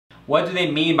What do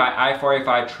they mean by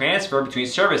I-485 transfer between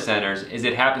service centers? Is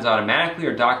it happens automatically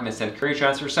or documents sent courier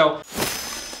transfer? So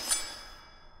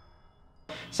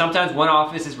sometimes one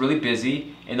office is really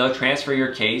busy and they'll transfer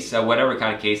your case, whatever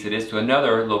kind of case it is, to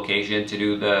another location to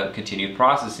do the continued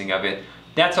processing of it.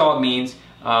 That's all it means.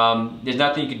 There's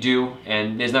nothing you can do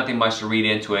and there's nothing much to read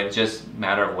into it. It's just a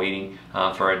matter of waiting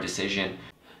for a decision.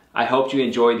 I hope you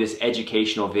enjoyed this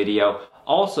educational video.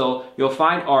 Also, you'll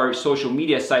find our social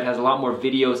media site has a lot more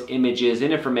videos, images,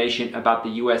 and information about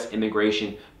the U.S.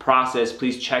 immigration process.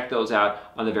 Please check those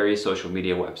out on the various social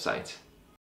media websites.